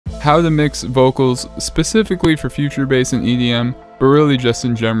how to mix vocals specifically for future bass and EDM, but really just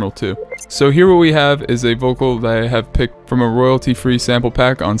in general too. So here what we have is a vocal that I have picked from a royalty-free sample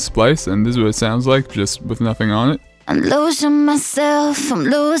pack on Splice, and this is what it sounds like, just with nothing on it. I'm losing myself, I'm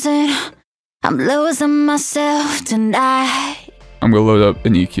losing myself tonight. I'm gonna load up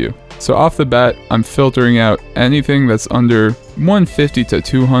an EQ. So off the bat, I'm filtering out anything that's under 150 to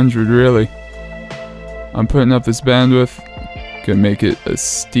 200 really. I'm putting up this bandwidth, gonna make it a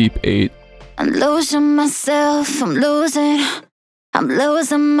steep 8. I'm losing myself, I'm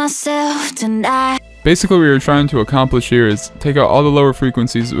losing myself tonight. Basically what we were trying to accomplish here is take out all the lower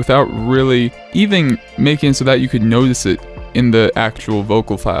frequencies without really even making it so that you could notice it in the actual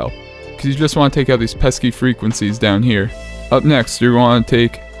vocal file. Because you just want to take out these pesky frequencies down here. Up next, you're going to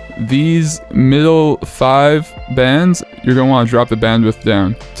take these middle 5 bands, you're going to want to drop the bandwidth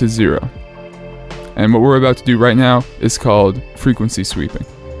down to 0. And what we're about to do right now is called frequency sweeping.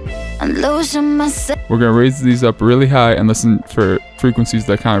 I'm losing myself. We're going to raise these up really high and listen for frequencies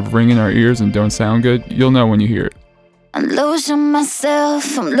that kind of ring in our ears and don't sound good. You'll know when you hear it. I'm losing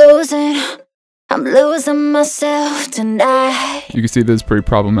myself, I'm losing myself tonight. You can see this is pretty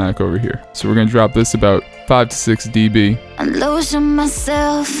problematic over here. So we're going to drop this about 5 to 6 dB. I'm losing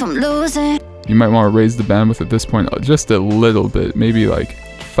myself, I'm losing. You might want to raise the bandwidth at this point just a little bit, maybe like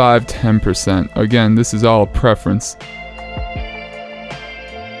 5-10%. Again, this is all preference.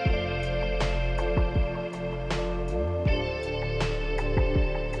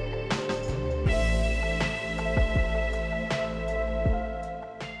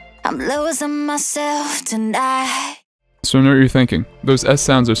 I'm losing myself tonight. So I know what you're thinking. Those S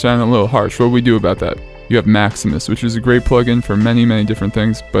sounds are sounding a little harsh. What do we do about that? You have Maximus, which is a great plugin for many different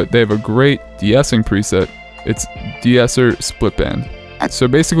things, but they have a great de-essing preset. It's de-esser split band. So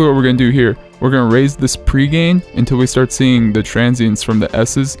basically what we're going to do here, we're going to raise this pre-gain until we start seeing the transients from the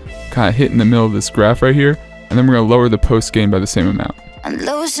S's kind of hit in the middle of this graph right here, and then we're going to lower the post-gain by the same amount. I'm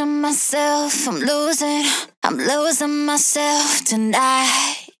losing myself, I'm losing myself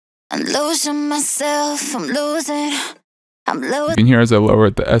tonight. I'm losing myself, I'm losing. You can hear as I lower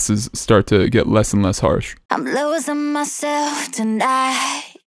it, the S's start to get less and less harsh. I'm losing myself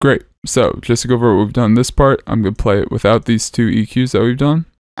tonight. Great. So just to go over what we've done this part, I'm going to play it without these 2 EQs that we've done.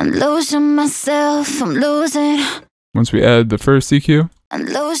 I'm losing myself, I'm losing. Once we add the first EQ. I'm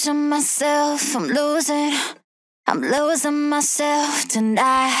losing myself, I'm losing myself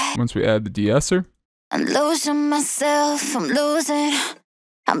tonight. Once we add the de-esser. I'm losing myself, I'm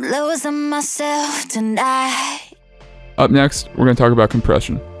losing myself tonight. Up next, we're going to talk about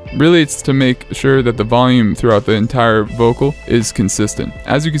compression. Really, it's to make sure that the volume throughout the entire vocal is consistent.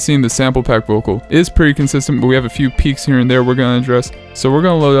 As you can see in the sample pack vocal, it is pretty consistent, but we have a few peaks here and there we're going to address. So we're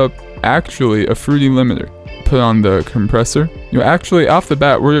going to load up actually a fruity limiter. Put on the compressor. Actually off the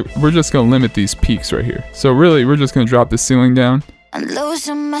bat, we're just going to limit these peaks right here. So really, we're just going to drop the ceiling down. I'm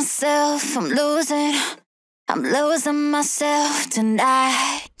losing myself, I'm losing myself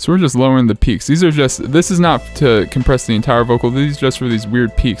tonight. So we're just lowering the peaks. This is not to compress the entire vocal. These are just for these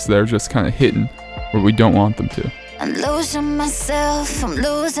weird peaks that are just kind of hitting where we don't want them to. I'm losing myself, I'm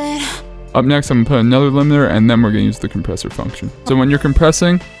losing. Up next, I'm going to put another limiter, and then we're going to use the compressor function. So when you're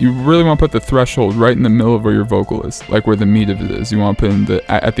compressing, you really want to put the threshold right in the middle of where your vocal is, like where the meat of it is. You want to put in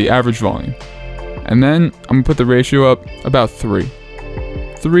at the average volume. And then I'm going to put the ratio up about 3.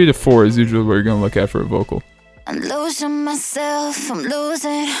 3 to 4 is usually what you're going to look at for a vocal. I'm losing myself, I'm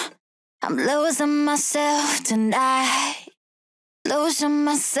losing myself tonight. Losing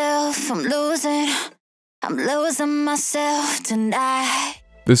myself, I'm losing myself tonight.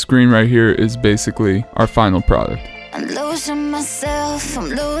 This green right here is basically our final product. I'm losing myself, I'm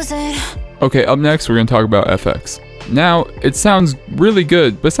losing. Okay, up next we're going to talk about FX. Now, it sounds really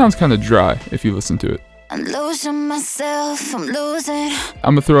good, but it sounds kind of dry if you listen to it. I'm losing myself, I'm losing.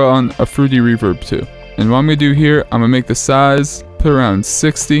 I'm going to throw on a fruity reverb too. And what I'm going to do here, I'm going to make the size, put around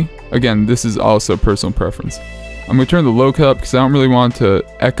 60. Again, this is also personal preference. I'm going to turn the low cut up because I don't really want to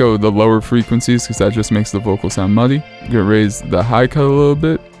echo the lower frequencies because that just makes the vocal sound muddy. I'm going to raise the high cut a little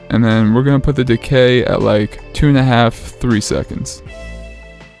bit. And then we're going to put the decay at like 2.5-3 seconds.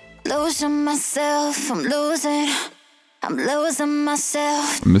 Losing myself, I'm losing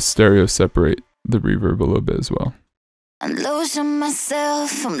myself. I'm going to stereo separate the reverb a little bit as well. I'm losing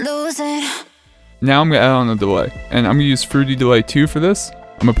myself, I'm losing. Now I'm going to add on a delay, and I'm going to use Fruity Delay 2 for this.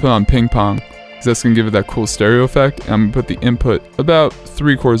 I'm going to put on Ping Pong, because that's going to give it that cool stereo effect, and I'm going to put the input about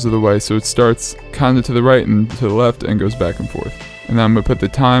 3/4 of the way, so it starts kind of to the right and to the left and goes back and forth. And then I'm going to put the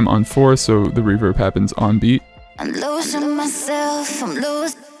time on 4 so the reverb happens on beat. I'm losing myself, I'm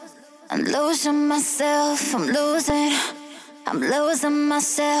losing myself, I'm losing I'm losing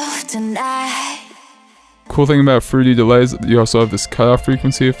myself tonight. Cool thing about fruity delays, you also have this cutoff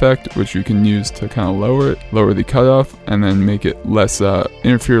frequency effect, which you can use to kind of lower the cutoff, and then make it less,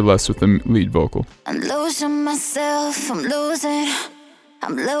 interfere less with the lead vocal. I'm losing myself, I'm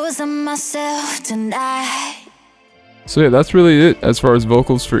losing myself tonight. So yeah, that's really it as far as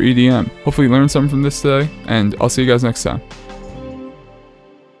vocals for EDM. Hopefully you learned something from this today, and I'll see you guys next time.